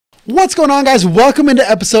What's going on, guys? Welcome into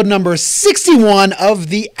episode number 61 of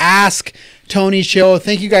the Ask Tony Show.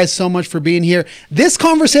 Thank you guys so much for being here. This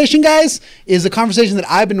conversation, guys, is a conversation that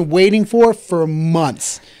I've been waiting for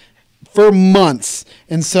months.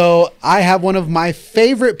 And so I have one of my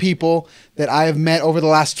favorite people that I have met over the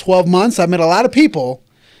last 12 months. I've met a lot of people,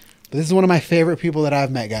 but this is one of my favorite people that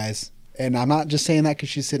I've met, guys. And I'm not just saying that because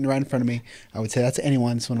she's sitting right in front of me. I would say that to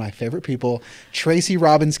anyone. It's one of my favorite people, Tracy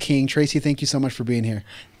Robbins King. Tracy, thank you so much for being here.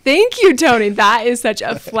 Thank you, Tony. That is such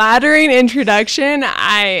a flattering introduction.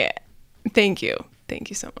 Thank you. Thank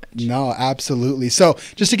you so much. No, absolutely. So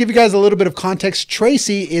just to give you guys a little bit of context,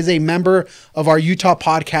 Tracy is a member of our Utah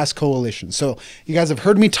Podcast Coalition. So you guys have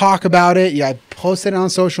heard me talk about it. Yeah, I posted it on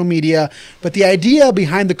social media. But the idea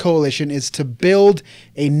behind the coalition is to build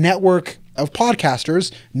a network of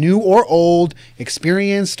podcasters, new or old,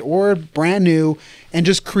 experienced or brand new, and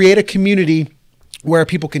just create a community where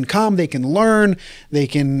people can come, they can learn, they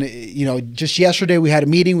can, just yesterday we had a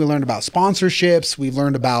meeting, we learned about sponsorships, we've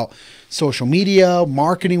learned about social media,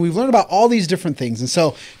 marketing, we've learned about all these different things. And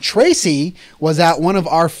so Tracy was at one of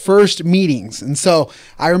our first meetings. And so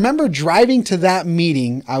I remember driving to that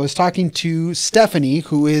meeting, I was talking to Stephanie,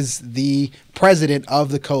 who is the president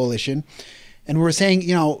of the coalition, and we were saying,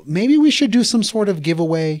 maybe we should do some sort of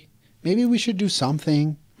giveaway, maybe we should do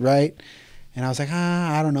something, right? And I was like,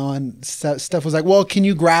 I don't know. And Steph was like, well, can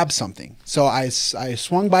you grab something? So I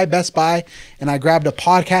swung by Best Buy and I grabbed a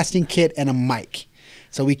podcasting kit and a mic.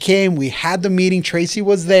 So we came, we had the meeting. Tracy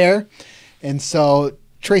was there. And so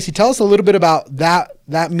Tracy, tell us a little bit about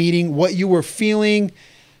that meeting, what you were feeling,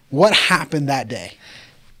 what happened that day.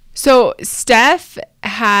 So Steph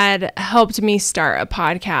had helped me start a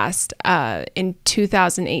podcast in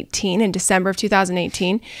 2018, in December of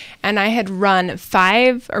 2018. And I had run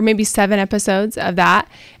 5 or maybe 7 episodes of that.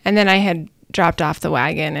 And then I had dropped off the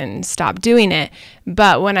wagon and stopped doing it.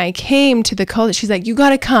 But when I came to the coalition, she's like, you got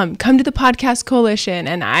to come to the podcast coalition.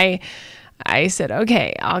 And I said,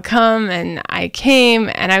 okay, I'll come. And I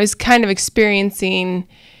came and I was kind of experiencing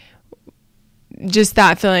just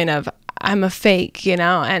that feeling of, I'm a fake, and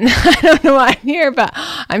I don't know why I'm here, but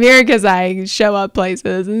I'm here because I show up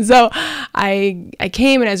places. And so I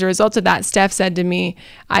came, and as a result of that, Steph said to me,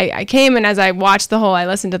 I came, and as I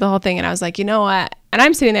listened to the whole thing, and I was like, you know what? And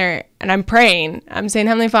I'm sitting there and I'm praying. I'm saying,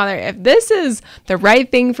 Heavenly Father, if this is the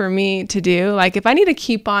right thing for me to do, like if I need to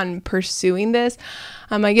keep on pursuing this,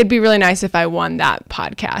 like it'd be really nice if I won that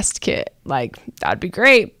podcast kit. Like that'd be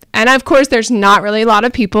great. And of course, there's not really a lot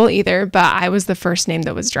of people either, but I was the first name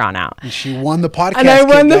that was drawn out. And she won the podcast kit. And I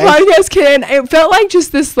won the podcast kit. And it felt like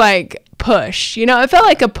just this like push, it felt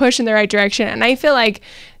like a push in the right direction. And I feel like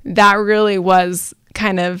that really was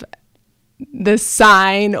kind of the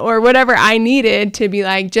sign or whatever I needed to be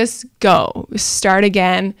like, just go, start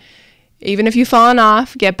again. Even if you've fallen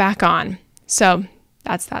off, get back on. So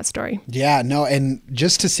that's that story. Yeah, no, and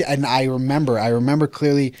just to see, and I remember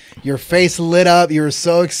clearly your face lit up. You were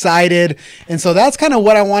so excited. And so that's kind of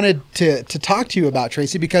what I wanted to talk to you about,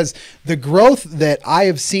 Tracy, because the growth that I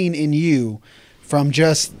have seen in you from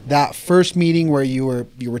just that first meeting where you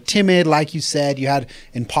were timid, like you said, you had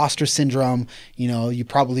imposter syndrome, you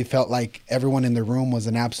probably felt like everyone in the room was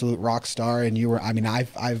an absolute rock star, and you were,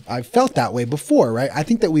 I've felt that way before, right? I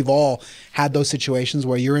think that we've all had those situations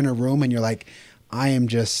where you're in a room and you're like, I'm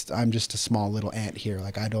just a small little ant here.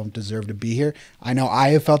 Like I don't deserve to be here. I know I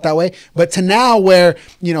have felt that way, but to now where,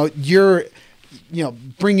 you're,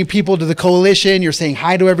 bringing people to the coalition, you're saying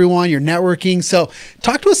hi to everyone, you're networking. So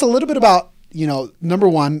talk to us a little bit about, number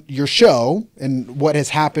one, your show and what has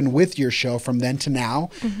happened with your show from then to now,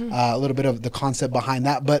 a little bit of the concept behind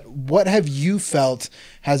that, but what have you felt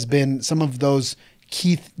has been some of those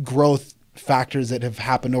key growth factors that have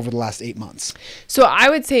happened over the last 8 months? So I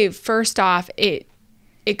would say first off, it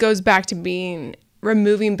goes back to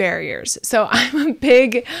removing barriers. So I'm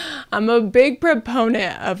a big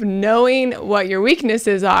proponent of knowing what your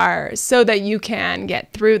weaknesses are so that you can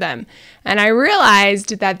get through them. And I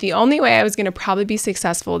realized that the only way I was going to probably be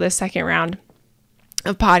successful this second round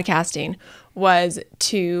of podcasting was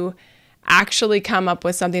to actually come up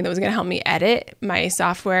with something that was going to help me edit my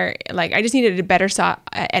software. Like I just needed a better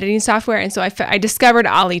editing software. And so I discovered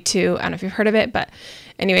Ollie 2. I don't know if you've heard of it, but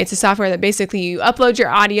anyway, it's a software that basically you upload your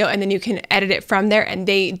audio and then you can edit it from there and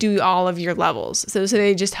they do all of your levels. So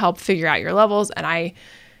they just help figure out your levels. And I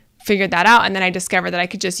figured that out. And then I discovered that I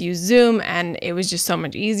could just use Zoom and it was just so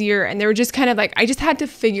much easier. And they were just kind of like, I just had to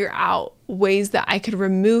figure out ways that I could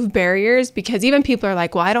remove barriers because even people are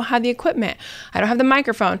like, well, I don't have the equipment. I don't have the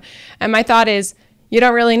microphone. And my thought is, you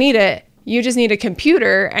don't really need it. you just need a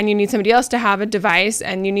computer and you need somebody else to have a device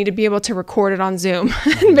and you need to be able to record it on Zoom.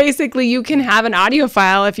 And basically you can have an audio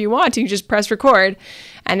file if you want to, you just press record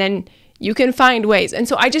and then you can find ways. And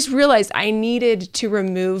so I just realized I needed to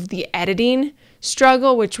remove the editing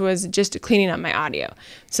struggle, which was just cleaning up my audio.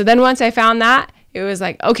 So then once I found that, it was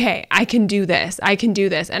like, okay, I can do this. I can do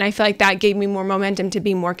this. And I feel like that gave me more momentum to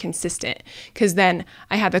be more consistent, because then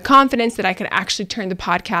I had the confidence that I could actually turn the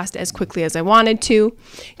podcast as quickly as I wanted to.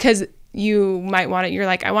 Because you might want to, you're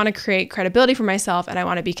like, I want to create credibility for myself and I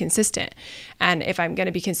want to be consistent. And if I'm going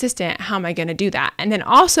to be consistent, how am I going to do that? And then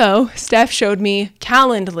also Steph showed me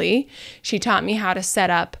Calendly. She taught me how to set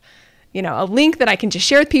up, a link that I can just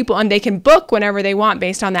share with people and they can book whenever they want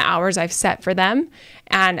based on the hours I've set for them.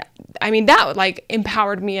 And I mean, that like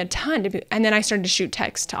empowered me a ton and then I started to shoot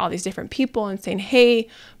texts to all these different people and saying, hey,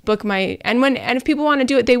 book my, and if people want to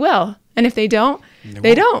do it, they will. And if they don't,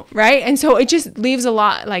 they don't, right? And so it just leaves a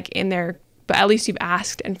lot like in there, but at least you've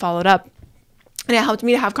asked and followed up. And it helped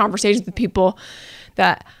me to have conversations with people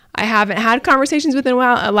that I haven't had conversations with in a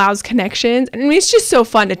while. It allows connections. And I mean, it's just so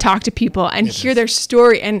fun to talk to people and hear their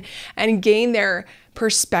story and gain their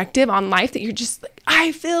perspective on life, that you're just like,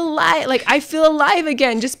 I feel alive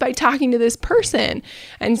again just by talking to this person.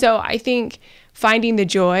 And so I think finding the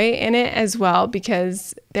joy in it as well,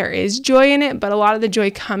 because there is joy in it, but a lot of the joy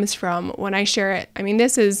comes from when I share it. I mean,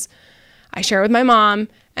 I share it with my mom,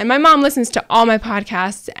 and my mom listens to all my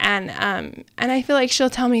podcasts, and I feel like she'll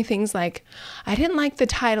tell me things like, I didn't like the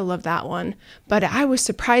title of that one, but I was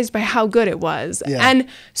surprised by how good it was. Yeah. And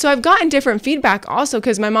so I've gotten different feedback also,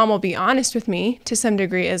 because my mom will be honest with me to some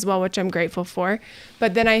degree as well, which I'm grateful for.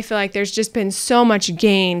 But then I feel like there's just been so much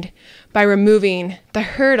gained by removing the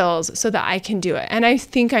hurdles so that I can do it. And I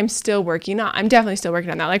think I'm definitely still working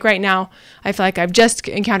on that. Like right now, I feel like I've just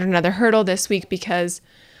encountered another hurdle this week because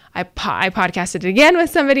I podcasted again with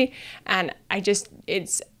somebody, and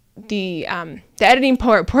it's the editing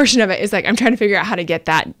portion of it is like, I'm trying to figure out how to get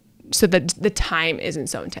that so that the time isn't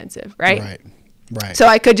so intensive. Right. So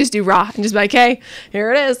I could just do raw and just be like, hey,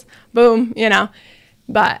 here it is, boom,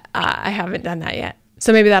 but I haven't done that yet.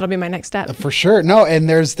 So maybe that'll be my next step. For sure. No, and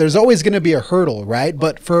there's always going to be a hurdle, right?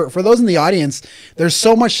 But for those in the audience, there's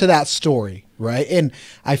so much to that story, right? And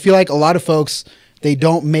I feel like a lot of folks, they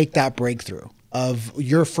don't make that breakthrough of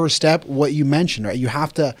your first step, what you mentioned, right? You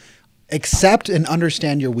have to accept and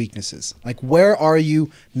understand your weaknesses. Like, where are you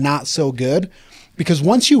not so good? Because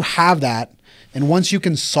once you have that, and once you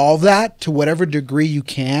can solve that to whatever degree you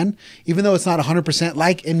can, even though it's not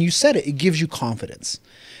 100%, and you said it gives you confidence.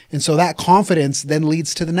 And so that confidence then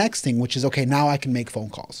leads to the next thing, which is, okay, now I can make phone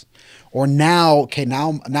calls. Or now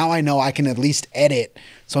I know I can at least edit.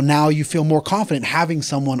 So now you feel more confident having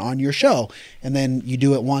someone on your show. And then you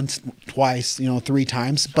do it once, twice, 3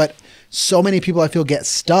 times. But so many people, I feel, get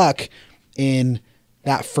stuck in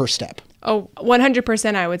that first step. Oh,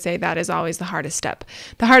 100%. I would say that is always the hardest step.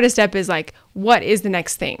 The hardest step is like, what is the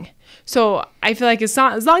next thing? So I feel like as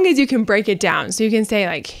long as you can break it down, so you can say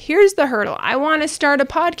like, here's the hurdle. I want to start a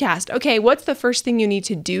podcast. Okay, what's the first thing you need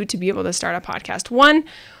to do to be able to start a podcast? 1,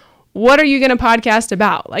 what are you going to podcast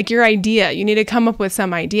about? Like your idea, you need to come up with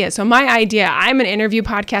some idea. So my idea, I'm an interview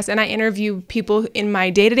podcast, and I interview people in my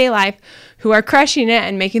day-to-day life who are crushing it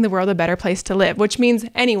and making the world a better place to live, which means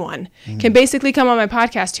anyone can basically come on my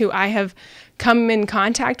podcast who I have come in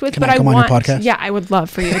contact with. Can I come on your podcast? Yeah, I would love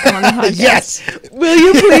for you to come on the podcast. Yes. Will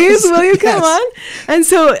you please? Will you come on? And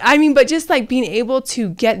so, I mean, but just like being able to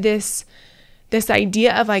get this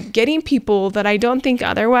idea of like getting people that I don't think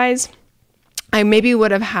otherwise I maybe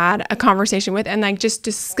would have had a conversation with, and like just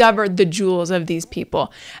discovered the jewels of these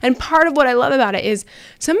people. And part of what I love about it is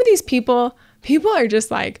some of these people are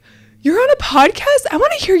just like, you're on a podcast? I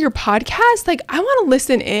want to hear your podcast. Like, I want to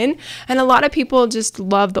listen in. And a lot of people just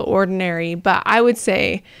love the ordinary. But I would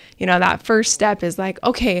say, that first step is like,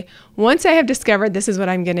 okay, once I have discovered this is what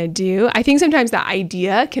I'm going to do, I think sometimes that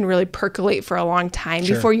idea can really percolate for a long time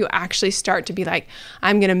before you actually start to be like,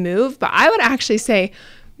 I'm going to move. But I would actually say,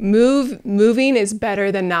 moving is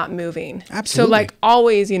better than not moving. Absolutely. So like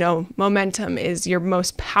always, momentum is your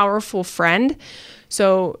most powerful friend.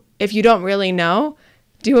 So if you don't really know,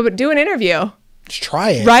 do an interview. Just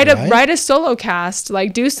try it. Write a solo cast.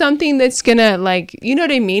 Like do something that's gonna like, you know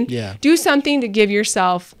what I mean? Yeah. Do something to give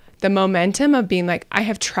yourself the momentum of being like, I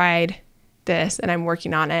have tried this and I'm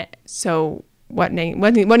working on it. So what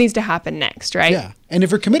needs to happen next, right? Yeah. And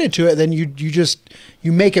if you're committed to it, then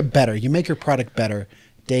you make it better. You make your product better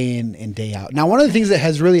day in and day out. Now, one of the things that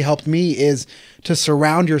has really helped me is to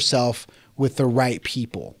surround yourself with the right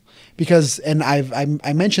people. Because, and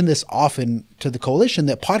I mention this often to the coalition,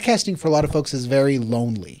 that podcasting for a lot of folks is very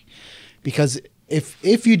lonely, because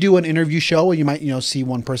if you do an interview show, you might, see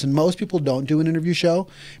one person. Most people don't do an interview show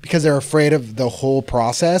because they're afraid of the whole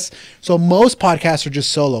process. So most podcasts are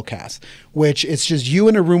just solo casts, which it's just you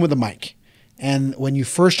in a room with a mic. And when you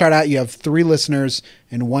first start out, you have 3 listeners,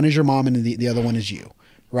 and one is your mom and the other one is you,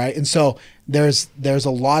 right? And so there's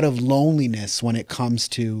a lot of loneliness when it comes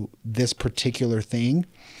to this particular thing.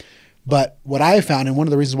 But what I have found, and one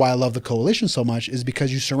of the reasons why I love the coalition so much, is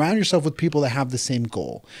because you surround yourself with people that have the same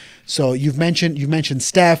goal. So you've mentioned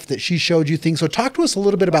Steph, that she showed you things. So talk to us a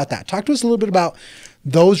little bit about that. Talk to us a little bit about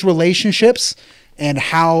those relationships and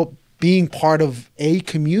how being part of a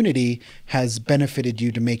community has benefited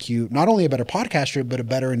you to make you not only a better podcaster, but a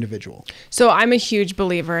better individual. So I'm a huge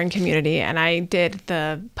believer in community, and I did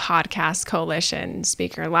the podcast coalition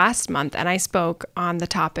speaker last month, and I spoke on the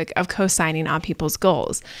topic of co-signing on people's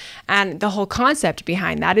goals. And the whole concept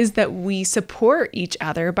behind that is that we support each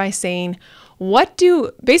other by saying,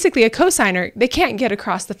 basically a co-signer, they can't get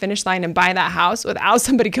across the finish line and buy that house without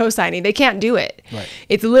somebody co-signing. They can't do it. Right.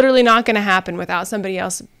 It's literally not going to happen without somebody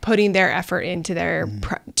else putting their effort into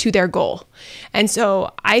to their goal. And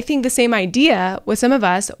so I think the same idea with some of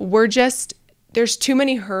us, there's too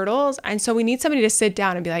many hurdles. And so we need somebody to sit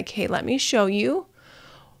down and be like, hey, let me show you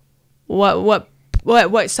what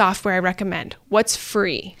software I recommend, what's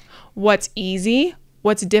free, what's easy,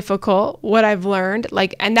 what's difficult, what I've learned.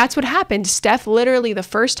 And that's what happened. Steph, literally the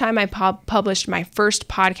first time I published my first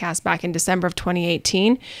podcast back in December of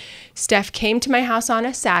 2018, Steph came to my house on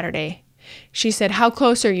a Saturday. She said, how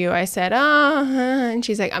close are you? I said, and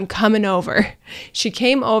she's like, I'm coming over. She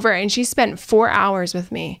came over and she spent 4 hours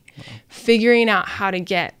with me figuring out how to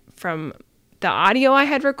get from the audio I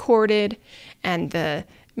had recorded and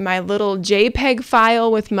my little JPEG file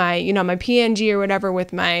with my, my PNG or whatever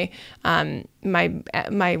with my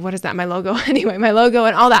what is that? My logo anyway, my logo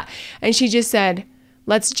and all that. And she just said,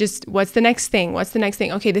 what's the next thing? What's the next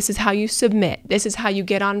thing? Okay, this is how you submit. This is how you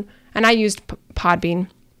get on. And I used Podbean,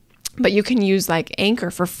 but you can use Anchor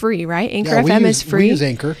for free, right? Anchor FM is free. We use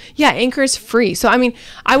Anchor. Yeah, Anchor is free. So,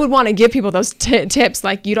 I would want to give people those tips.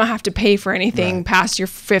 You don't have to pay for anything past your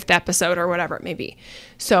 5th episode or whatever it may be.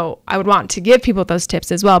 So I would want to give people those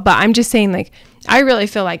tips as well. But I'm just saying, I really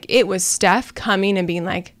feel like it was Steph coming and being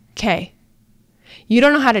like, okay, you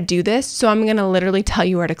don't know how to do this, so I'm going to literally tell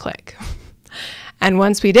you where to click. And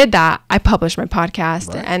once we did that, I published my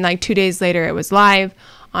podcast. Right. And 2 days later, it was live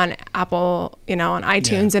on Apple, on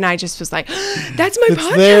iTunes. Yeah. And I just was like, that's my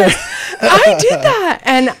podcast. There. I did that.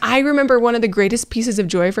 And I remember one of the greatest pieces of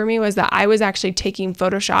joy for me was that I was actually taking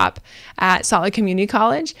Photoshop at Salt Lake Community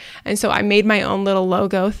College. And so I made my own little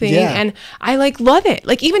logo thing. Yeah. And I love it.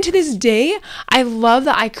 Even to this day, I love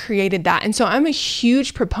that I created that. And so I'm a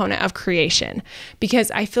huge proponent of creation because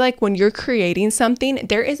I feel like when you're creating something,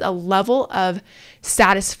 there is a level of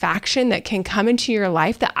satisfaction that can come into your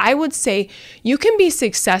life that I would say you can be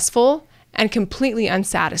successful and completely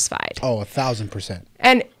unsatisfied. Oh, 1,000%.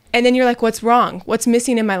 And then you're like, what's wrong? What's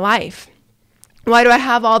missing in my life? Why do I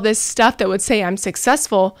have all this stuff that would say I'm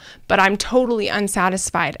successful, but I'm totally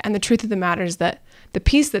unsatisfied? And the truth of the matter is that the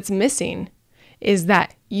piece that's missing is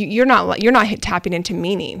that you're not tapping into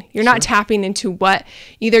meaning. You're not tapping into what,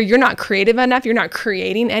 either you're not creative enough, you're not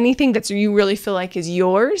creating anything that you really feel like is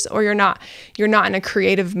yours, or you're not in a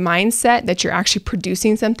creative mindset that you're actually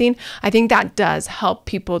producing something. I think that does help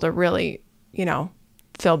people to really,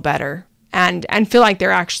 feel better and feel like they're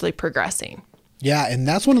actually progressing. Yeah, and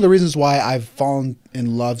that's one of the reasons why I've fallen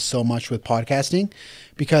in love so much with podcasting,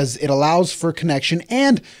 because it allows for connection.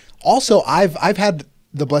 And also I've had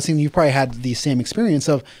the blessing, you've probably had the same experience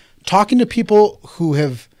of talking to people who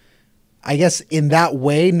have, I guess in that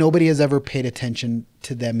way, nobody has ever paid attention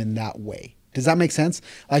to them in that way. Does that make sense?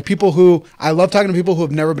 I love talking to people who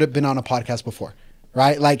have never been on a podcast before,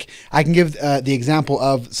 right? I can give the example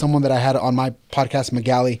of someone that I had on my podcast,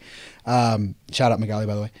 Magali. Shout out Magali,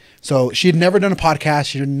 by the way. So she had never done a podcast.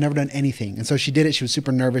 She had never done anything. And so she did it. She was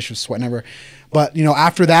super nervous. She was sweating everywhere. But,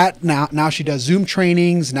 after that, now she does Zoom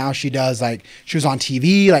trainings. Now she does she was on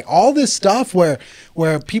TV, all this stuff where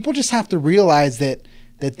people just have to realize that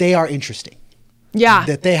they are interesting. Yeah.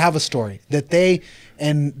 That they have a story,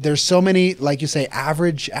 and there's so many, like you say,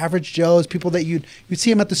 average Joes, people that you'd see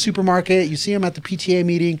them at the supermarket, you see them at the PTA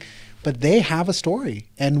meeting, but they have a story.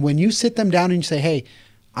 And when you sit them down and you say, hey,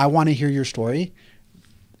 I want to hear your story,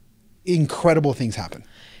 incredible things happen.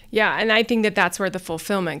 Yeah, and I think that that's where the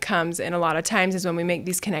fulfillment comes in a lot of times, is when we make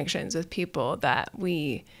these connections with people that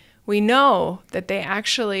we know that they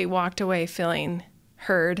actually walked away feeling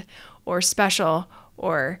heard or special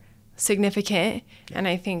or significant. And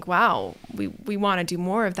I think, wow, we want to do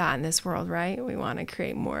more of that in this world, right? We want to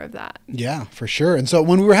create more of that. Yeah, for sure. And so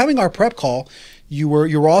when we were having our prep call, you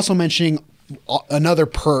were also mentioning another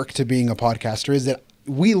perk to being a podcaster is that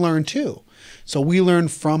we learn too. So we learn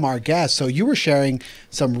from our guests. So you were sharing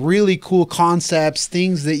some really cool concepts,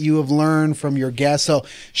 things that you have learned from your guests. So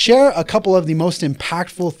share a couple of the most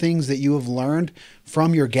impactful things that you have learned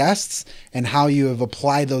from your guests and how you have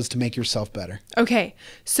applied those to make yourself better. Okay.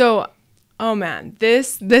 So, oh man,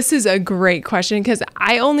 this is a great question because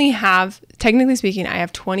I only have, technically speaking, I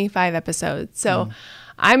have 25 episodes. So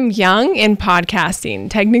I'm young in podcasting.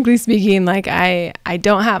 Technically speaking, like I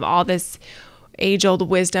don't have all this age-old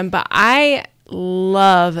wisdom, but I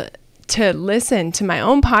love to listen to my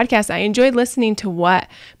own podcast. I enjoy listening to what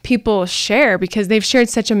people share because they've shared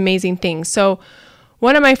such amazing things. So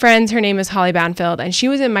one of my friends, her name is Holly Banfield, and she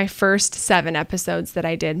was in my first 7 episodes that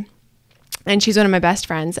I did. And she's one of my best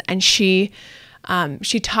friends. And she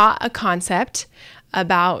taught a concept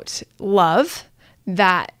about love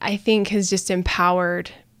that I think has just empowered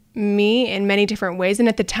me in many different ways. And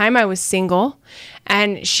at the time I was single,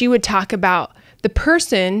 and she would talk about the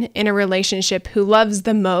person in a relationship who loves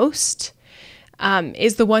the most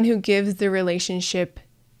is the one who gives the relationship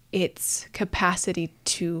its capacity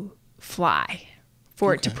to fly,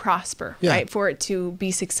 for it to prosper, right? For it to be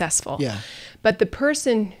successful. Yeah. But the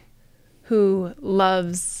person who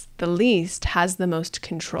loves the least has the most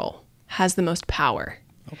control, has the most power.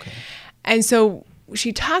 Okay. And so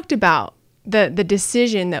she talked about the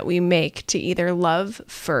decision that we make to either love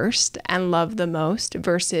first and love the most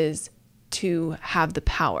versus to have the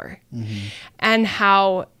power, and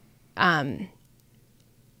how that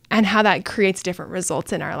creates different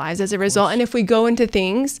results in our lives as a result. And if we go into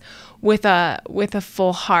things with a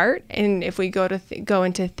full heart, and if we go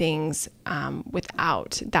into things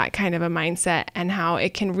without that kind of a mindset, and how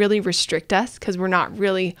it can really restrict us because we're not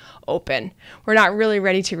really open, we're not really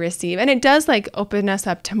ready to receive, and it does like open us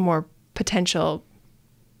up to more potential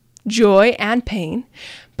joy and pain.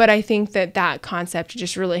 But I think that concept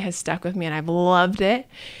just really has stuck with me, and I've loved it.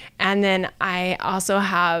 And then I also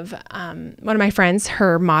have one of my friends,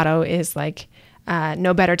 her motto is like,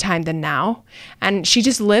 no better time than now. And she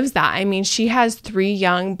just lives that. I mean, she has 3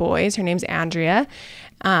 young boys. Her name's Andrea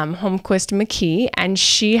Holmquist McKee, and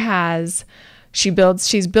she's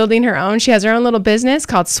building her own. She has her own little business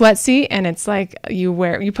called Sweat Seat, and it's like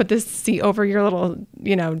you put this seat over your little,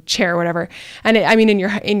 chair or whatever. And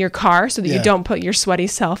in your car so that you don't put your sweaty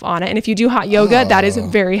self on it. And if you do hot yoga, that is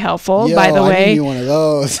very helpful, by the way. I need one of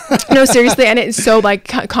those. No, seriously. And it's so like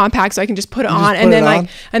compact, so I can just put it on, and then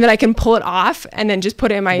and then I can pull it off and then just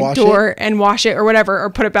put it in my door and wash it or whatever, or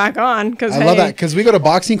put it back on. Cause I love that. Cause we go to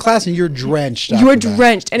boxing class and you're drenched. You're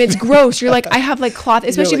drenched and it's gross. You're like, I have like cloth,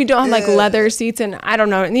 especially if you don't have like leather seats, and I don't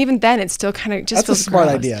know. And even then it's still kind of just feels smart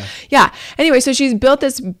gross. Idea. Yeah. Anyway, so she's built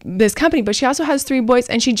this company, but she also has 3 boys,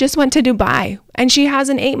 and she just went to Dubai, and she has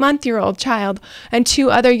an 8-month-old child and 2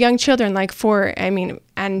 other young children, like 4,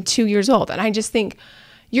 and 2 years old. And I just think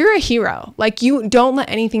you're a hero. Like, you don't let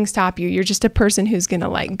anything stop you. You're just a person who's going to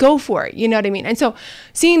like go for it. You know what I mean? And so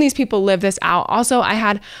seeing these people live this out. Also, I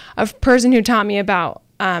had a person who taught me about,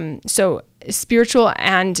 so spiritual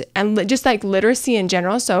and just like literacy in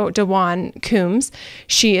general. So DeJuan Coombs,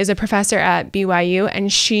 she is a professor at BYU,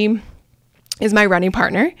 and she is my running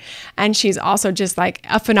partner. And she's also just like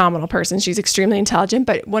a phenomenal person. She's extremely intelligent.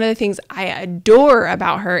 But one of the things I adore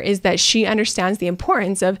about her is that she understands the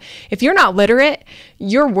importance of, if you're not literate,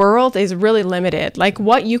 your world is really limited. Like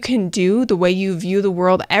what you can do, the way you view the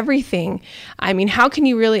world, everything. I mean, how can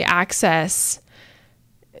you really access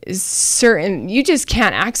you just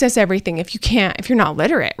can't access everything if you're not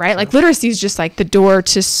literate, right? Like literacy is just like the door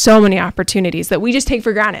to so many opportunities that we just take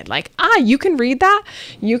for granted. Like, you can read that,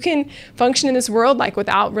 you can function in this world like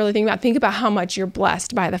without really think about how much you're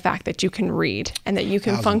blessed by the fact that you can read and that you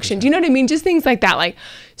can 1,000%. Function. Do you know what I mean? Just things like that. Like,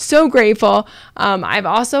 so grateful. I've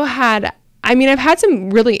also had I've had some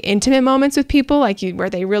really intimate moments with people where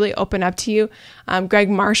they really open up to you. Greg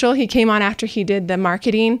Marshall, he came on after he did the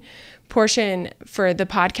marketing portion for the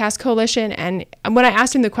podcast coalition. And when I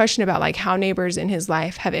asked him the question about like how neighbors in his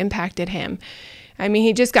life have impacted him,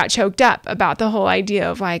 he just got choked up about the whole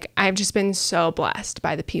idea of like, I've just been so blessed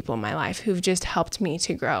by the people in my life who've just helped me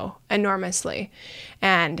to grow enormously.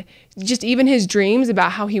 And just even his dreams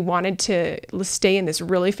about how he wanted to stay in this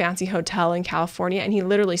really fancy hotel in California. And he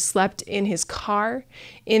literally slept in his car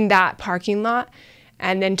in that parking lot,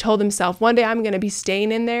 and then told himself, one day I'm going to be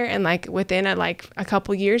staying in there. And like within a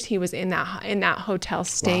couple years, he was in that hotel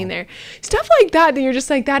staying there. Stuff like that you're just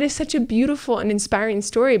like, that is such a beautiful and inspiring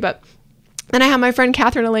story. But then I have my friend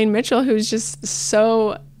Catherine Elaine Mitchell, who's just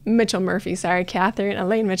so Catherine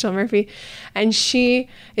Elaine Mitchell Murphy. And she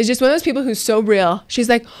is just one of those people who's so real. She's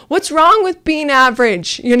like, what's wrong with being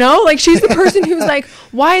average? You know, like she's the person who's like,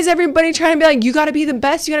 why is everybody trying to be like, you got to be the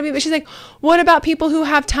best, you got to be, but she's like, what about people who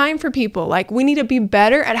have time for people? Like we need to be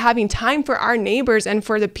better at having time for our neighbors and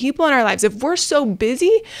for the people in our lives. If we're so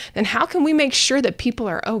busy, then how can we make sure that people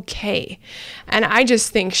are okay? And I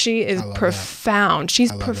just think she is profound. That.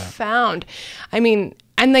 She's profound. I mean,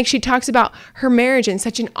 and like she talks about her marriage in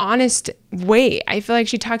such an honest way. I feel like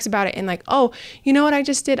she talks about it in like, oh, you know what I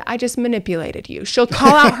just did? I just manipulated you. She'll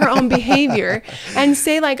call out her own behavior and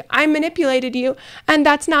say like, I manipulated you and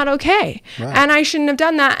that's not okay. Right. And I shouldn't have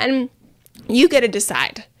done that. And you get to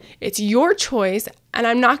decide. It's your choice. And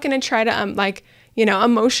I'm not going to try to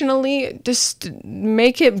emotionally just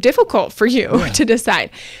make it difficult for you to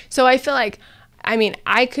decide. So I feel like, I mean,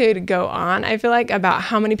 I could go on, I feel like, about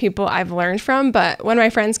how many people I've learned from, but one of my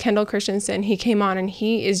friends, Kendall Christensen, he came on and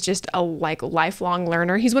he is just a lifelong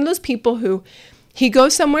learner. He's one of those people who he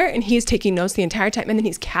goes somewhere and he's taking notes the entire time and then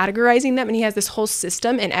he's categorizing them and he has this whole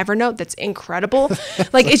system in Evernote that's incredible.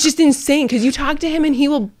 Like, it's just insane because you talk to him and he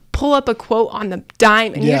will pull up a quote on the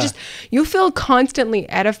dime and you feel constantly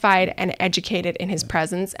edified and educated in his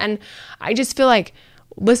presence. And I just feel like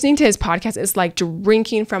listening to his podcast is like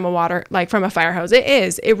drinking from from a fire hose.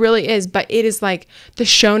 It really is. But it is like the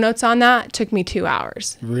show notes on that took me 2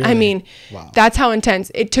 hours. Really? I mean, That's how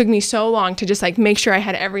intense. It took me so long to just like make sure I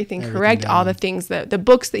had everything correct, down. All the things, the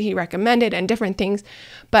books that he recommended and different things.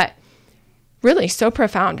 But really so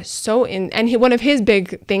profound. One of his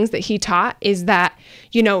big things that he taught is that,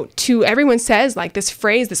 to everyone says like this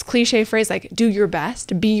phrase, this cliche phrase, like do your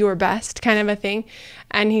best, be your best kind of a thing.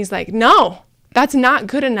 And he's like, no. That's not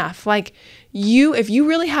good enough. Like if you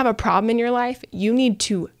really have a problem in your life, you need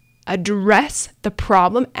to address the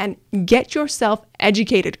problem and get yourself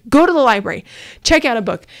educated. Go to the library, check out a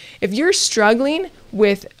book. If you're struggling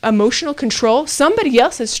with emotional control, somebody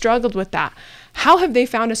else has struggled with that. How have they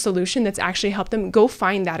found a solution that's actually helped them? Go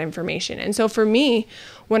find that information. And so for me,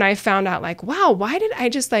 when I found out like, wow, why did I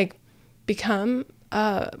just like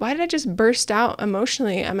why did I just burst out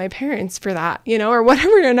emotionally at my parents for that, or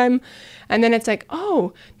whatever? And then it's like,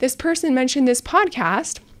 oh, this person mentioned this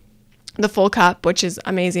podcast, The Full Cup, which is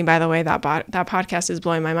amazing, by the way. That podcast is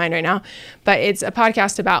blowing my mind right now. But it's a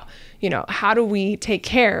podcast about, how do we take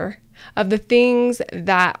care of the things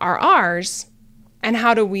that are ours and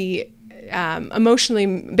how do we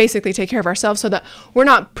emotionally basically take care of ourselves so that we're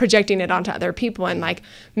not projecting it onto other people and like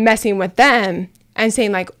messing with them. And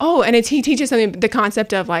saying like, oh, and he teaches something, the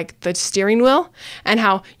concept of like the steering wheel and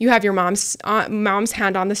how you have your mom's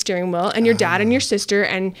hand on the steering wheel and your dad and your sister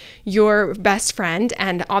and your best friend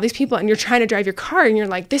and all these people and you're trying to drive your car and you're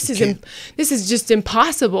like, this is just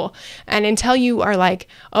impossible. And until you are like,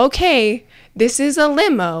 okay, this is a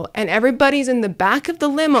limo and everybody's in the back of the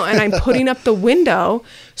limo and I'm putting up the window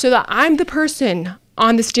so that I'm the person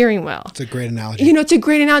on the steering wheel. It's a great analogy. It's a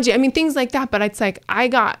great analogy. I mean, things like that, but it's like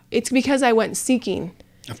it's because I went seeking.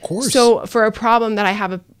 Of course. So for a problem that I have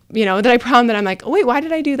that I'm like, oh wait, why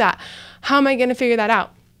did I do that? How am I going to figure that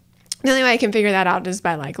out? The only way I can figure that out is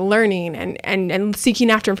by like learning and seeking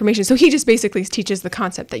after information. So he just basically teaches the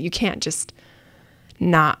concept that you can't just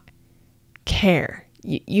not care.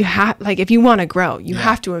 You have, like, if you want to grow, you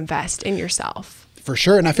have to invest in yourself. For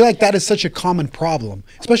sure. And I feel like that is such a common problem,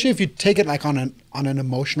 especially if you take it like on an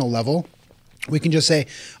emotional level. We can just say,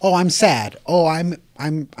 oh, I'm sad. Oh, I'm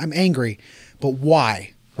angry. But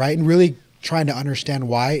why? Right? And really trying to understand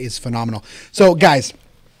why is phenomenal. So guys,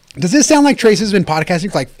 does this sound like Tracy's been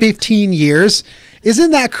podcasting for like 15 years?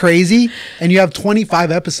 Isn't that crazy? And you have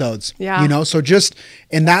 25 episodes. Yeah. So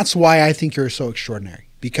and that's why I think you're so extraordinary,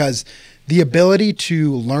 because the ability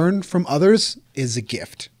to learn from others is a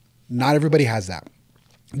gift. Not everybody has that.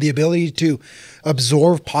 The ability to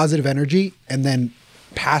absorb positive energy and then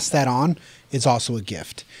pass that on is also a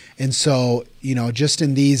gift. And so, just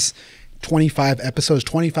in these 25 episodes,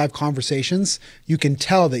 25 conversations, you can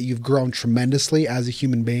tell that you've grown tremendously as a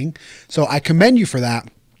human being. So I commend you for that.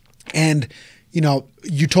 And,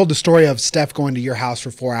 you told the story of Steph going to your house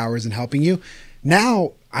for 4 hours and helping you.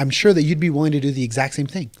 Now, I'm sure that you'd be willing to do the exact same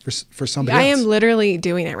thing for somebody else. I am literally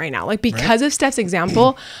doing it right now. Like, because of Steph's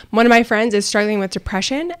example, one of my friends is struggling with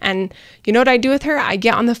depression. And you know what I do with her? I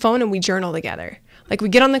get on the phone and we journal together. Like, we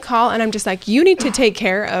get on the call and I'm just like, you need to take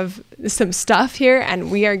care of some stuff here and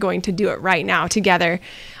we are going to do it right now together.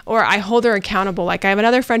 Or I hold her accountable. Like, I have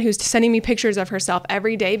another friend who's sending me pictures of herself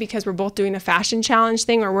every day because we're both doing a fashion challenge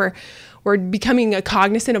thing, or we're becoming a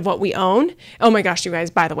cognizant of what we own. Oh my gosh, you guys,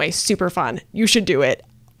 by the way, super fun. You should do it.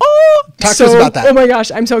 Talk to us about that. Oh my gosh,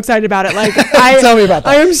 I'm so excited about it. Like, tell me about that.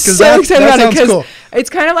 I am so excited about it because It's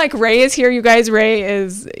kind of like Ray is here. You guys, Ray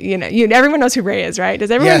is, everyone knows who Ray is, right?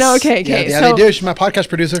 Does everyone know? Okay. Yeah, so, they do. She's my podcast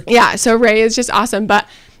producer. Yeah. So Ray is just awesome. But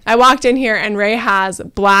I walked in here and Ray has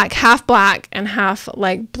half black and half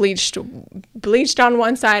like bleached on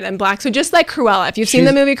one side and black. So just like Cruella. If you've seen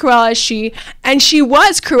the movie Cruella, she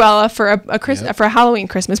was Cruella for for a Halloween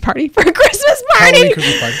Christmas party. For a Christmas party.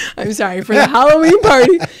 I'm sorry, for the Halloween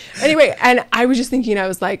party. Anyway, and I was just thinking, I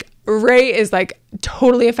was like, Ray is like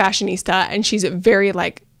totally a fashionista, and she's very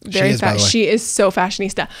she is so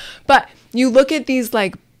fashionista. But you look at these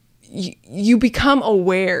like, you become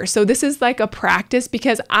aware. So this is like a practice,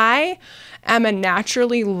 because I am a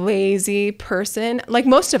naturally lazy person. Like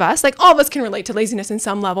most of us, like all of us can relate to laziness in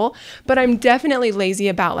some level, but I'm definitely lazy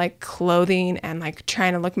about like clothing and like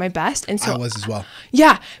trying to look my best. And so I was as well.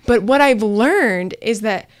 Yeah. But what I've learned is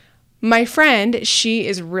that my friend, she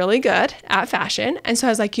is really good at fashion. And so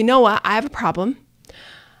I was like, you know what? I have a problem.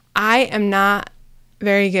 I am not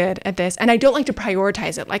very good at this, and I don't like to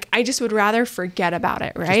prioritize it. Like I just would rather forget about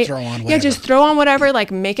it, right? Just throw on whatever. Yeah, just throw on whatever, like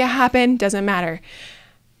make it happen, doesn't matter.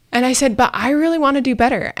 And I said, but I really want to do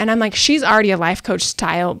better. And I'm like, she's already a life coach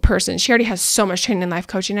style person. She already has so much training in life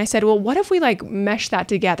coaching. And I said, well, what if we like mesh that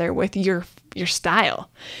together with your style?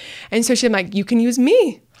 And so she's like, you can use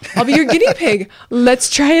me. I'll be your guinea pig. Let's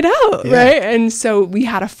try it out, right? And so we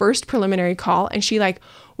had a first preliminary call, and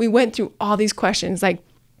we went through all these questions, like,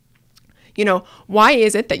 why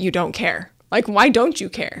is it that you don't care? Like, why don't you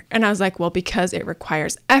care? And I was like, well, because it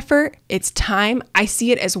requires effort. It's time. I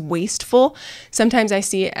see it as wasteful. Sometimes I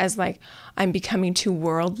see it as like, I'm becoming too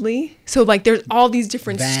worldly. So like, there's all these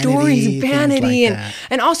different stories, vanity,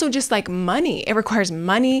 and also just like money. It requires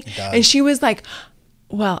money. And she was like,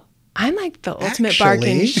 well, I'm like the ultimate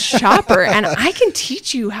bargain shopper, and I can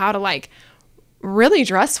teach you how to like really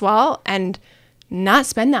dress well and not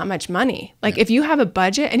spend that much money. Like if you have a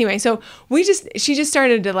budget. Anyway, so she just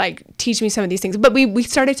started to like teach me some of these things, but we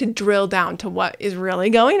started to drill down to what is really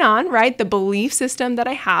going on, right? The belief system that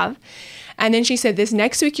I have. And then she said, this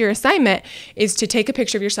next week, your assignment is to take a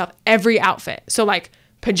picture of yourself, every outfit. So like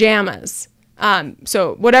pajamas.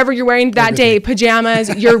 So whatever you're wearing that day,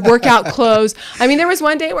 pajamas, your workout clothes. I mean, there was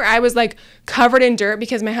one day where I was like covered in dirt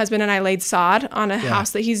because my husband and I laid sod on a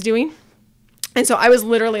house that he's doing. And so I was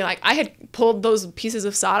literally like, I had pulled those pieces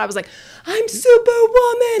of sod. I was like, I'm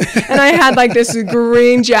Superwoman. And I had like this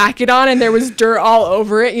green jacket on, and there was dirt all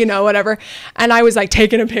over it, whatever. And I was like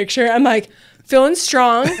taking a picture. I'm like feeling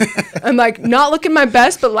strong. I'm like not looking my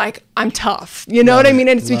best, but like I'm tough. You know what I mean?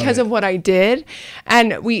 And it's because of what I did.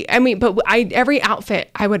 And every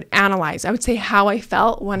outfit I would analyze. I would say how I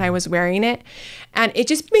felt when I was wearing it. And it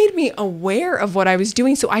just made me aware of what I was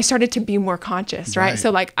doing. So I started to be more conscious, right?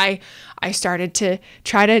 So like I started to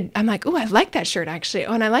I'm like, oh, I like that shirt actually.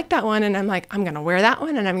 Oh, and I like that one. And I'm like, I'm going to wear that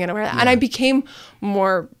one, and I'm going to wear that. And I became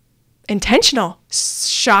more intentional.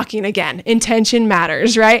 Shocking again. Intention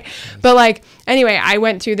matters, right? But like, anyway, I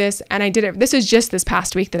went through this and I did it. This was just this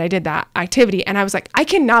past week that I did that activity. And I was like, I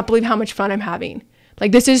cannot believe how much fun I'm having.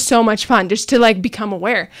 Like, this is so much fun just to like become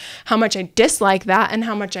aware how much I dislike that and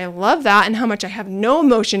how much I love that and how much I have no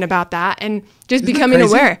emotion about that, and just becoming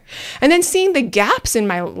aware. And then seeing the gaps in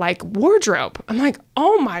my like wardrobe. I'm like,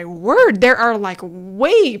 oh my word, there are like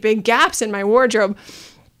way big gaps in my wardrobe.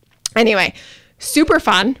 Anyway, super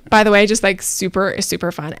fun, by the way, just like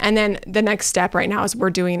super fun. And then the next step right now is we're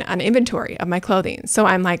doing an inventory of my clothing. So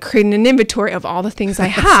I'm like creating an inventory of all the things I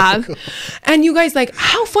have. So cool. And you guys, like,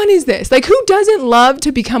 how fun is this? Like, who doesn't love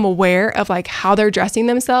to become aware of like how they're dressing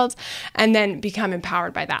themselves and then become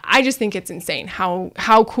empowered by that? I just think it's insane how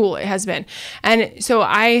cool it has been. And so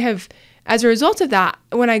I have, as a result of that,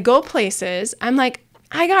 when I go places, I'm like,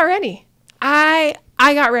 I got ready. I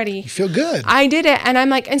got ready. You feel good. I did it. And I'm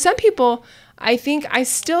like, and some people, I think I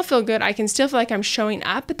still feel good. I can still feel like I'm showing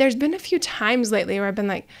up, but there's been a few times lately where I've been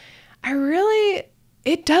like,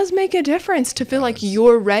 it does make a difference to feel like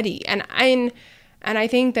you're ready. And I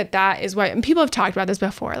think that is why, and people have talked about this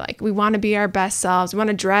before, like we want to be our best selves. We want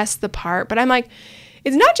to dress the part, but I'm like,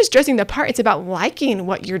 it's not just dressing the part. It's about liking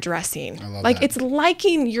what you're dressing. I love like that. It's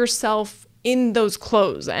liking yourself in those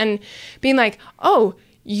clothes and being like, oh,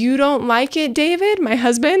 you don't like it, David, my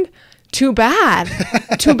husband? Too bad.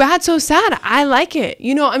 Too bad. So sad. I like it.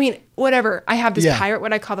 I mean, whatever. I have this pirate,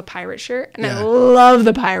 what I call the pirate shirt. And I love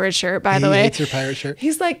the pirate shirt, by the way. He hates your pirate shirt.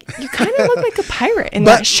 He's like, you kind of look like a pirate in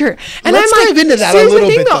that shirt. And let's dive into that a little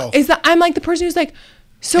bit, though. Is that I'm like the person who's like,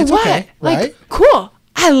 so it's what? Okay, like, right? Cool.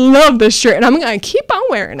 I love this shirt, and I'm going to keep on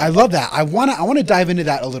wearing it. I love that. I want to dive into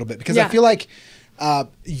that a little bit because I feel like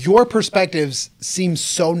your perspectives seem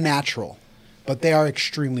so natural, but they are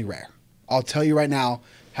extremely rare. I'll tell you right now,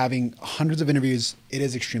 having hundreds of interviews, it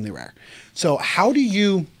is extremely rare. So how do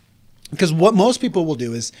you, because what most people will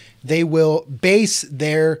do is they will base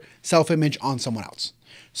their self-image on someone else.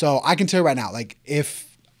 So I can tell you right now, like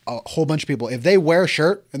if a whole bunch of people, if they wear a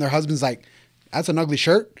shirt and their husband's like, that's an ugly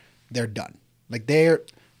shirt, they're done. Like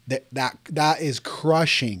that is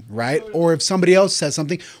crushing, right? Or if somebody else says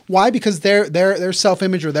something, why? Because their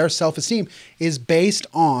self-image or their self-esteem is based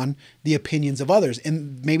on the opinions of others.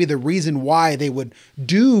 And maybe the reason why they would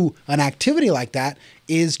do an activity like that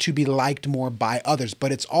is to be liked more by others,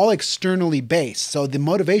 but it's all externally based. So the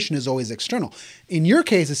motivation is always external. In your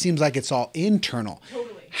case, it seems like it's all internal.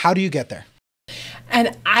 Totally. How do you get there?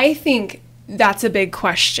 And I think that's a big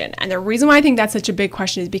question. And the reason why I think that's such a big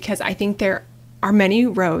question is because I think there are many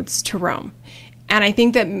roads to Rome. And I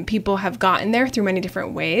think that people have gotten there through many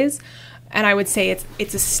different ways. And I would say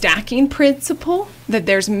it's a stacking principle, that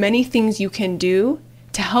there's many things you can do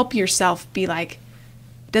to help yourself be like,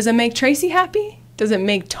 does it make Tracy happy? Does it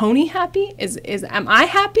make Tony happy? Am I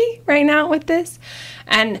happy right now with this?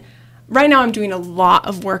 And right now I'm doing a lot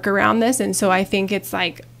of work around this. And so I think it's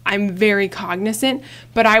like, I'm very cognizant,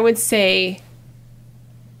 but I would say,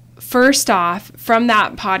 first off, from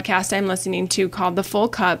that podcast I'm listening to called The Full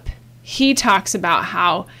Cup, he talks about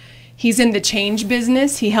how he's in the change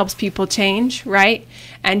business. He helps people change, right?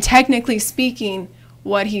 And technically speaking,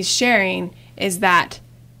 what he's sharing is that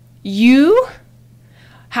you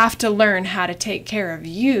have to learn how to take care of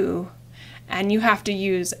you, and you have to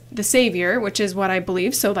use the Savior, which is what I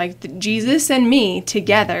believe. So like Jesus and me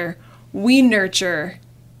together, we nurture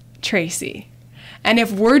Tracy. And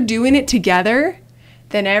if we're doing it together,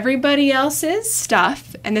 then everybody else's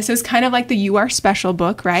stuff, and this is kind of like the You Are Special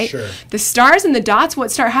book, right? Sure. The stars and the dots,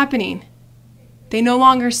 what start happening? They no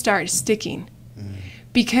longer start sticking.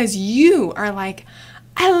 Because you are like,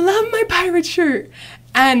 I love my pirate shirt.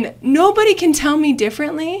 And nobody can tell me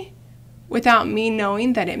differently without me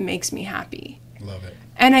knowing that it makes me happy. Love it.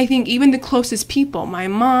 And I think even the closest people, my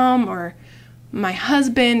mom or my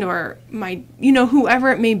husband or my, whoever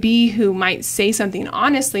it may be who might say something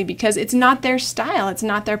honestly, because it's not their style, it's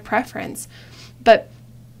not their preference. But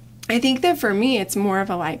I think that for me, it's more of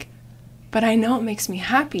a like, but I know it makes me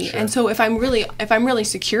happy. Sure. And so if I'm really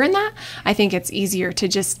secure in that, I think it's easier to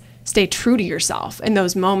just stay true to yourself in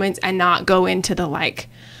those moments and not go into the like,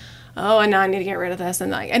 oh, and now I need to get rid of this,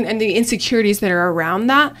 and like, and the insecurities that are around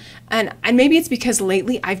that. And maybe it's because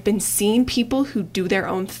lately I've been seeing people who do their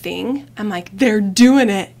own thing. I'm like, they're doing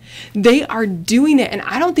it. They are doing it. And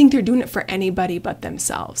I don't think they're doing it for anybody but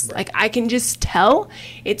themselves. Right. Like I can just tell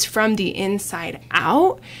it's from the inside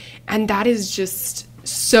out. And that is just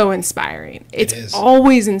so inspiring. It's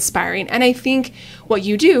always inspiring. And I think what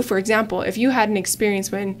you do, for example, if you had an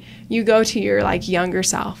experience when you go to your like younger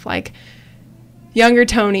self, like younger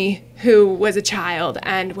Tony, who was a child,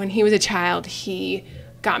 and when he was a child, he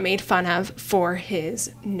got made fun of for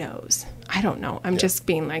his nose. I don't know. I'm just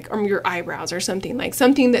being like, or your eyebrows or something, like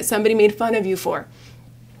something that somebody made fun of you for.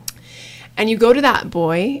 And you go to that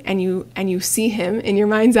boy and you see him in your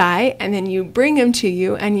mind's eye, and then you bring him to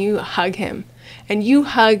you and you hug him. And you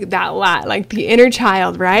hug that like the inner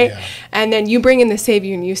child, right? Yeah. And then you bring in the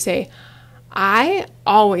Savior and you say, I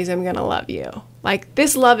always am going to love you. Like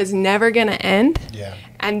this love is never going to end. Yeah.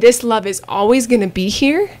 And this love is always going to be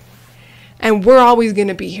here. And we're always going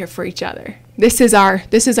to be here for each other. This is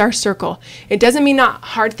our circle. It doesn't mean not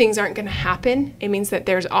hard things aren't going to happen. It means that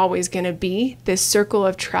there's always going to be this circle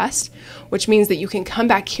of trust, which means that you can come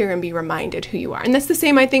back here and be reminded who you are. And that's the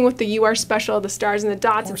same, I think, with the You Are Special, the stars and the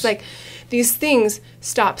dots. It's like these things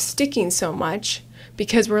stop sticking so much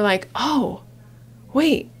because we're like, oh,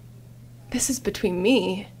 wait, this is between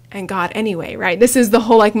me and God anyway, right? This is the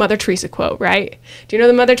whole like Mother Teresa quote, right? Do you know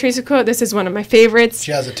the Mother Teresa quote? This is one of my favorites.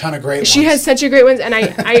 She has a ton of great ones. She has such a great ones. And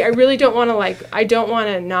I really don't want to I don't want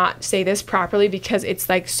to not say this properly because it's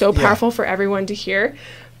like so powerful for everyone to hear.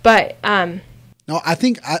 But no, I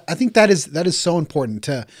think that is so important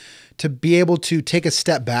to be able to take a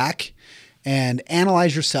step back and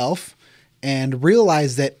analyze yourself and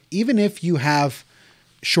realize that even if you have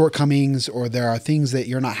shortcomings or there are things that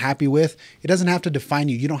you're not happy with, it doesn't have to define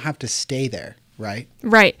you. You don't have to stay there, right?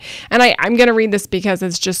 Right. And I'm going to read this because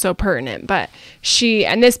it's just so pertinent. But she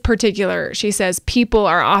says, people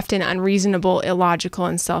are often unreasonable, illogical,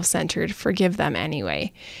 and self-centered. Forgive them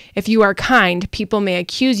anyway. If you are kind, people may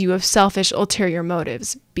accuse you of selfish, ulterior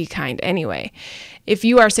motives. Be kind anyway. If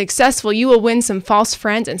you are successful, you will win some false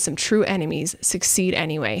friends and some true enemies. Succeed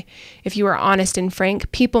anyway. If you are honest and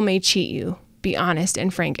frank, people may cheat you. be honest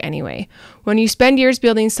and frank anyway. When you spend years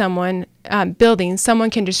building, someone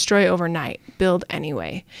can destroy overnight. Build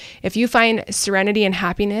anyway. If you find serenity and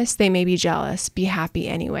happiness, they may be jealous. Be happy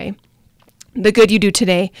anyway. The good you do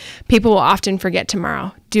today, people will often forget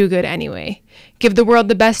tomorrow. Do good anyway. Give the world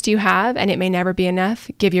the best you have, and it may never be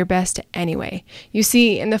enough. Give your best anyway. You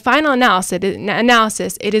see, in the final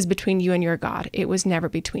analysis, it is between you and your God. It was never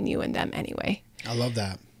between you and them anyway. I love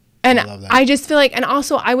that. And I just feel like, and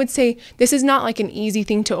also I would say this is not like an easy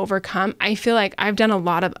thing to overcome. I feel like I've done a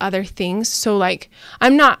lot of other things. So like, I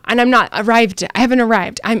haven't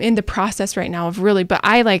arrived. I'm in the process right now of really, but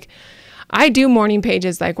I do morning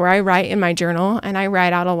pages, like where I write in my journal and I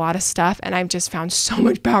write out a lot of stuff, and I've just found so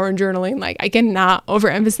much power in journaling. Like I cannot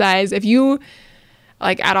overemphasize. If you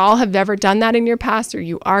like at all have ever done that in your past, or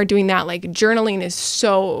you are doing that, like journaling is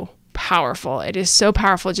so powerful. It is so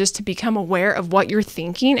powerful just to become aware of what you're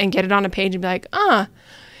thinking and get it on a page and be like,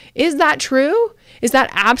 is that true? Is that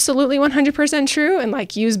absolutely 100% true? And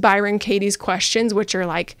like use Byron Katie's questions, which are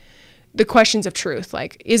like the questions of truth.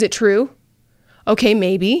 Like, is it true? Okay,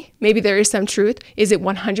 maybe there is some truth. Is it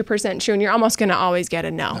 100% true? And you're almost going to always get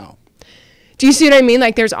a no. Do you see what I mean?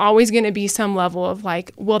 Like there's always going to be some level of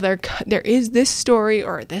like, well, there is this story,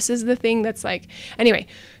 or this is the thing that's like, anyway.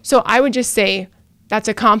 So I would just say that's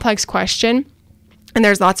a complex question, and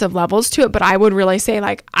there's lots of levels to it, but I would really say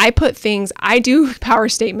like, I do power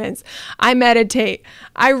statements. I meditate.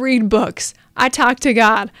 I read books. I talk to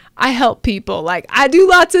God. I help people. Like I do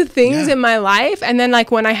lots of things in my life. And then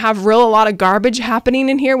like when I have a lot of garbage happening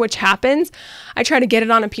in here, which happens, I try to get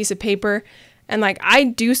it on a piece of paper. And like I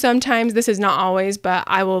do sometimes, this is not always, but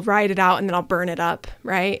I will write it out and then I'll burn it up.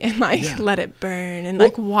 Right. And like let it burn and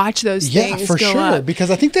like watch those things for go sure. up.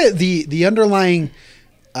 Because I think that the underlying,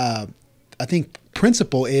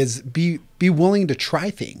 principle is be willing to try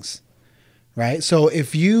things. Right. So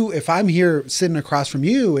if I'm here sitting across from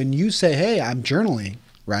you and you say, hey, I'm journaling,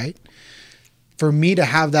 right? For me to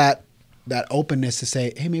have that openness to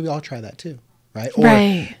say, hey, maybe I'll try that too. Right.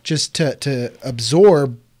 Or just to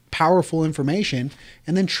absorb powerful information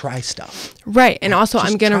and then try stuff. Right. And also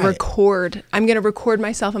I'm going to record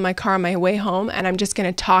myself in my car on my way home, and I'm just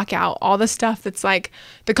going to talk out all the stuff that's like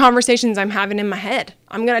the conversations I'm having in my head.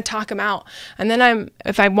 I'm going to talk them out. And then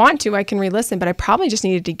if I want to, I can re-listen, but I probably just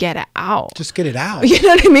needed to get it out. Just get it out. You know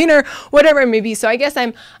what I mean? Or whatever it may be. So I guess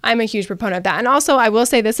I'm a huge proponent of that. And also I will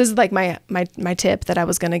say, this is like my tip that I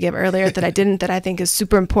was going to give earlier that I didn't, that I think is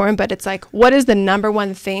super important, but it's like, what is the number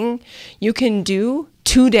one thing you can do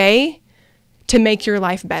today to make your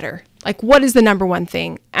life better? Like, what is the number one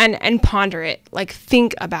thing? And ponder it, like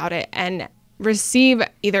think about it, and receive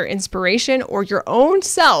either inspiration or your own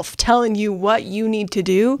self telling you what you need to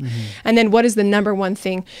do. Mm-hmm. And then what is the number one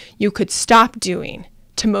thing you could stop doing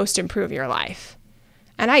to most improve your life?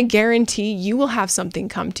 And I guarantee you will have something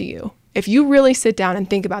come to you if you really sit down and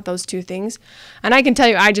think about those two things. And I can tell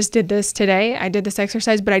you, I just did this today. I did this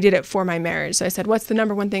exercise, but I did it for my marriage. So I said, what's the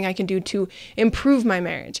number one thing I can do to improve my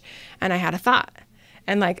marriage? And I had a thought.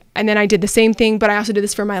 And then I did the same thing, but I also did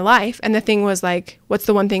this for my life. And the thing was like, what's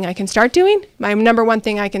the one thing I can start doing? My number one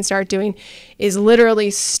thing I can start doing is literally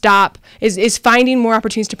is finding more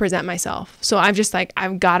opportunities to present myself. So I've just like,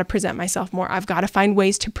 I've got to present myself more. I've got to find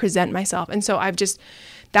ways to present myself. And so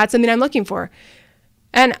that's something I'm looking for.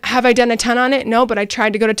 And have I done a ton on it? No, but I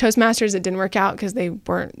tried to go to Toastmasters. It didn't work out because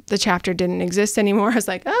the chapter didn't exist anymore. I was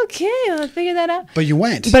like, okay, I'll figure that out. But you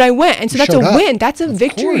went. But I went. And so that's a win. That's a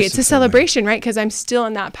victory. It's a celebration, right? Because I'm still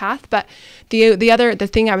in that path. But the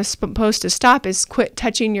thing I was supposed to stop is quit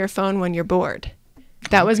touching your phone when you're bored.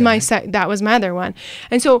 That was my other one.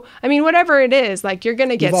 And so, I mean, whatever it is, like you're going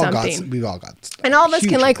to get something. We've all got stuff. And all of us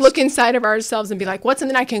can like look inside of ourselves and be like, what's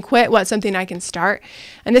something I can quit? What's something I can start?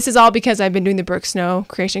 And this is all because I've been doing the Brooke Snow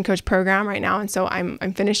Creation Coach program right now. And so I'm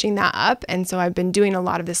finishing that up. And so I've been doing a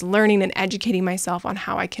lot of this learning and educating myself on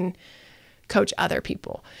how I can coach other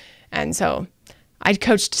people. And so I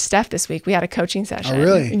coached Steph this week. We had a coaching session. Oh,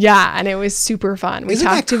 really? Yeah. And it was super fun. Isn't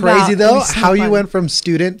that crazy though? How you went from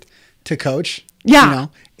student to coach? Yeah.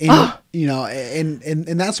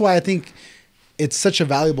 And that's why I think it's such a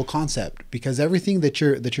valuable concept, because everything that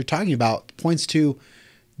you're talking about points to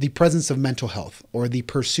the presence of mental health, or the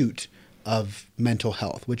pursuit of mental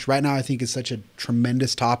health, which right now I think is such a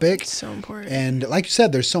tremendous topic. It's so important. And like you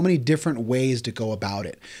said, there's so many different ways to go about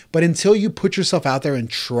it. But until you put yourself out there and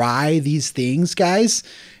try these things, guys,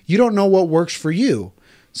 you don't know what works for you.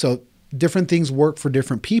 So different things work for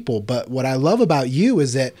different people. But what I love about you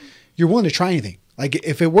is that you're willing to try anything. Like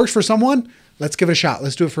if it works for someone, let's give it a shot.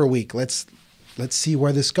 Let's do it for a week. Let's see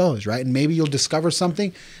where this goes, right? And maybe you'll discover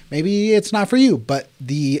something. Maybe it's not for you, but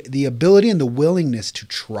the ability and the willingness to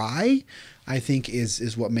try, I think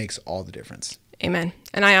is what makes all the difference. Amen.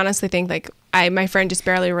 And I honestly think like my friend just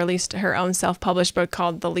barely released her own self-published book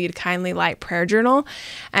called The Lead Kindly Light Prayer Journal.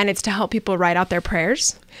 And it's to help people write out their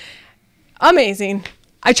prayers. Amazing.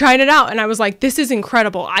 I tried it out and I was like, this is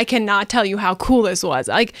incredible. I cannot tell you how cool this was.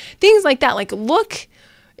 Like things like that. Like look,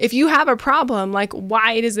 if you have a problem, like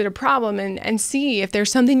why is it a problem, and see if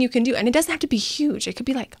there's something you can do. And it doesn't have to be huge. It could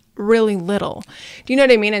be like really little. Do you know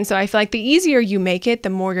what I mean? And so I feel like the easier you make it, the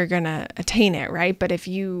more you're going to attain it, right? But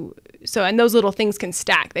and those little things can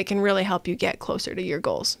stack. They can really help you get closer to your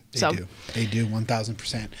goals. They do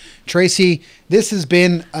 1,000%. Tracy, this has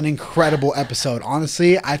been an incredible episode.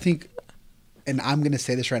 Honestly, I think, and I'm going to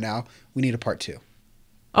say this right now, we need a part 2.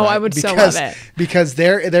 Oh, right? I would so love it. Because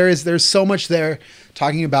there's so much there,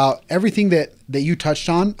 talking about everything that you touched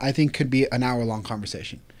on. I think could be an hour-long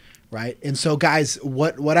conversation, right? And so, guys,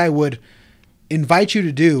 what I would invite you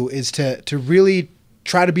to do is to really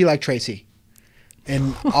try to be like Tracy.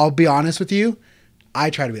 And I'll be honest with you,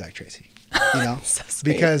 I try to be like Tracy, So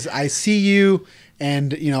because I see you,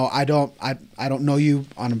 and I don't know you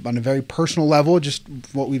on a very personal level, just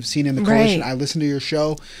what we've seen in the coalition. Right. I listen to your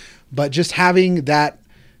show, but just having that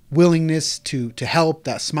willingness to help,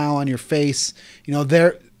 that smile on your face,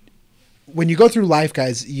 when you go through life,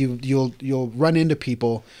 guys, you'll run into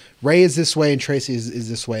people. Ray is this way and Tracy is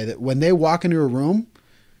this way, that when they walk into a room,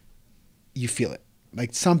 you feel it.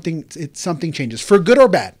 Like something changes, for good or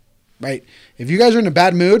bad, right? If you guys are in a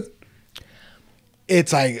bad mood,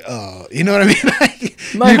 it's like, you know what I mean? Like,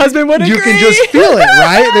 my husband would agree. You can just feel it,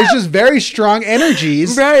 right? There's just very strong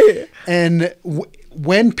energies. Right. And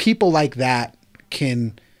when people like that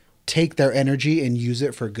can take their energy and use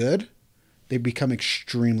it for good, they become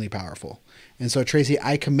extremely powerful. And so, Tracy,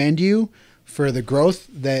 I commend you for the growth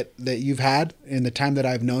that you've had in the time that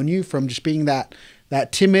I've known you, from just being that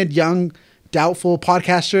timid, young, doubtful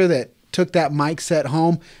podcaster that took that mic set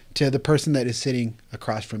home to the person that is sitting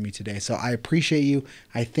across from you today. So I appreciate you.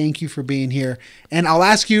 I thank you for being here. And I'll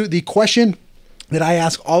ask you the question that I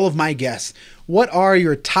ask all of my guests. What are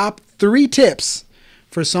your top 3 tips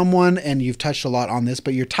for someone, and you've touched a lot on this,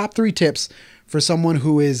 but your top 3 tips for someone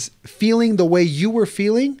who is feeling the way you were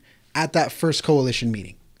feeling at that first coalition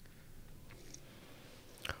meeting?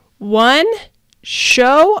 1,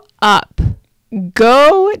 show up.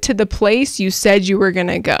 Go to the place you said you were going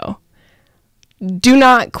to go. Do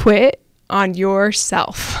not quit on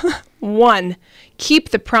yourself. 1, keep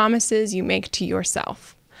the promises you make to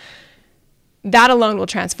yourself. That alone will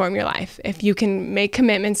transform your life if you can make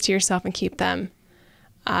commitments to yourself and keep them.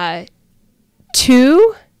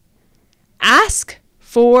 2, ask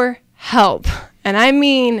for help. And I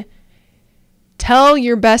mean, tell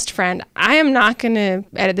your best friend, I am not going to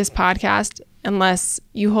edit this podcast unless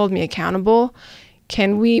you hold me accountable.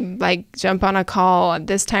 Can we jump on a call at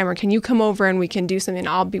this time, or can you come over and we can do something?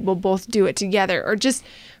 We'll both do it together, or just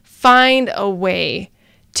find a way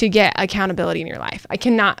to get accountability in your life. I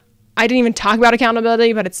didn't even talk about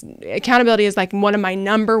accountability, but accountability is like one of my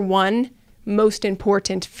number 1 most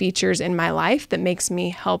important features in my life that makes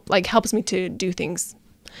me helps me to do things.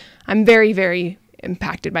 I'm very, very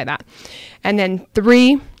impacted by that. And then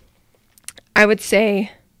 3, I would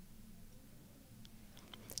say,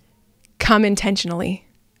 come intentionally.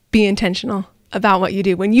 Be intentional about what you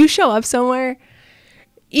do. When you show up somewhere,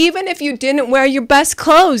 even if you didn't wear your best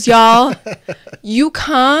clothes, y'all, you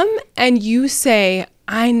come and you say,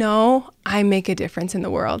 I know I make a difference in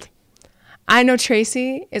the world. I know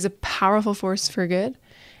Tracy is a powerful force for good,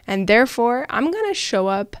 and therefore I'm going to show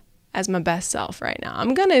up as my best self right now.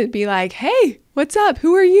 I'm going to be like, hey, what's up?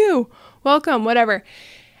 Who are you? Welcome, whatever.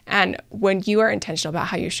 And when you are intentional about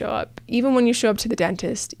how you show up, even when you show up to the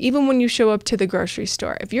dentist, even when you show up to the grocery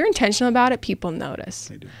store, if you're intentional about it, people notice.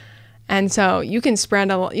 They do. And so you can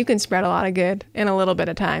spread a lot of good in a little bit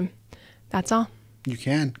of time. That's all. You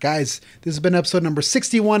can. Guys, this has been episode number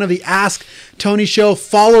 61 of the Ask Tony Show.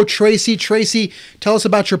 Follow Tracy. Tracy, tell us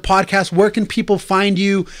about your podcast. Where can people find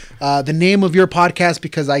you? The name of your podcast,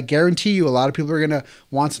 because I guarantee you a lot of people are going to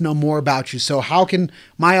want to know more about you. So how can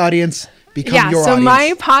my audience become your audience?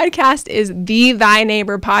 My podcast is the Thy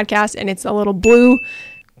Neighbor Podcast, and it's a little blue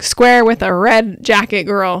square with a red jacket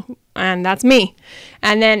girl, and that's me.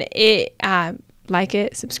 And then like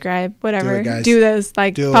it, subscribe, whatever. Do this.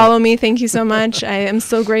 Follow me. Thank you so much. I am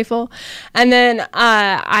so grateful. And then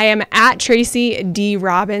I am at Tracy D.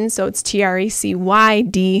 Robbins. So it's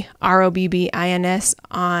TRACYD ROBBINS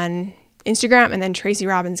on Instagram, and then Tracy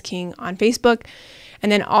Robbins King on Facebook.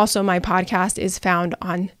 And then also my podcast is found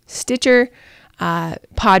on Stitcher,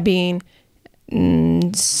 Podbean,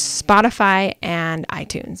 Spotify, and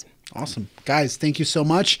iTunes. Awesome. Guys, thank you so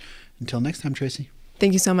much. Until next time, Tracy.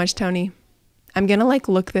 Thank you so much, Tony. I'm going to like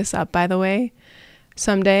look this up, by the way,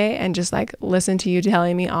 someday, and just like listen to you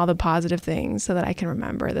telling me all the positive things so that I can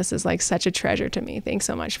remember. This is like such a treasure to me. Thanks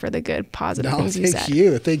so much for the good positive things you said. Thank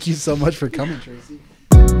you. Thank you so much for coming, Tracy.